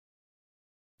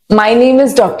My name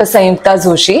is Dr. Sanyukta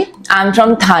Joshi. I'm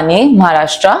from Thane,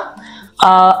 Maharashtra.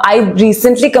 I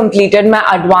recently completed my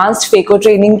advanced Phaco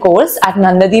training course at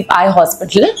Nandadeep Eye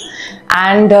Hospital,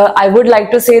 and I would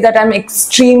like to say that I'm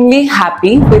extremely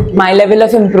happy with my level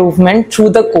of improvement through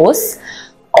the course.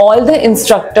 All the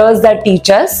instructors that teach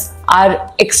us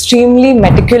are extremely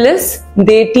meticulous.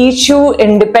 They teach you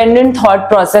independent thought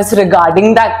process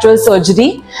regarding the actual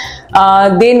surgery.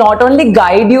 They not only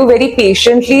guide you very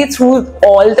patiently through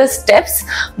all the steps,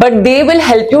 but they will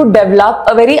help you develop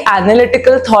a very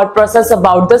analytical thought process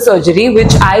about the surgery,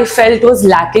 which I felt was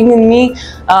lacking in me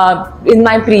in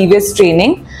my previous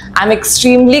training. I'm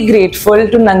extremely grateful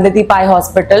to Nandadeep Eye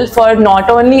Hospital for not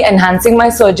only enhancing my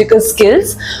surgical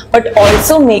skills, but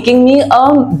also making me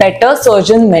a better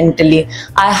surgeon mentally.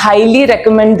 I highly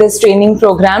recommend this training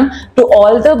program to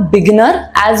all the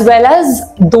beginner as well as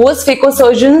those phaco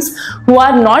surgeons who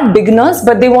are not beginners,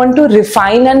 but they want to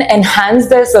refine and enhance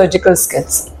their surgical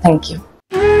skills. Thank you.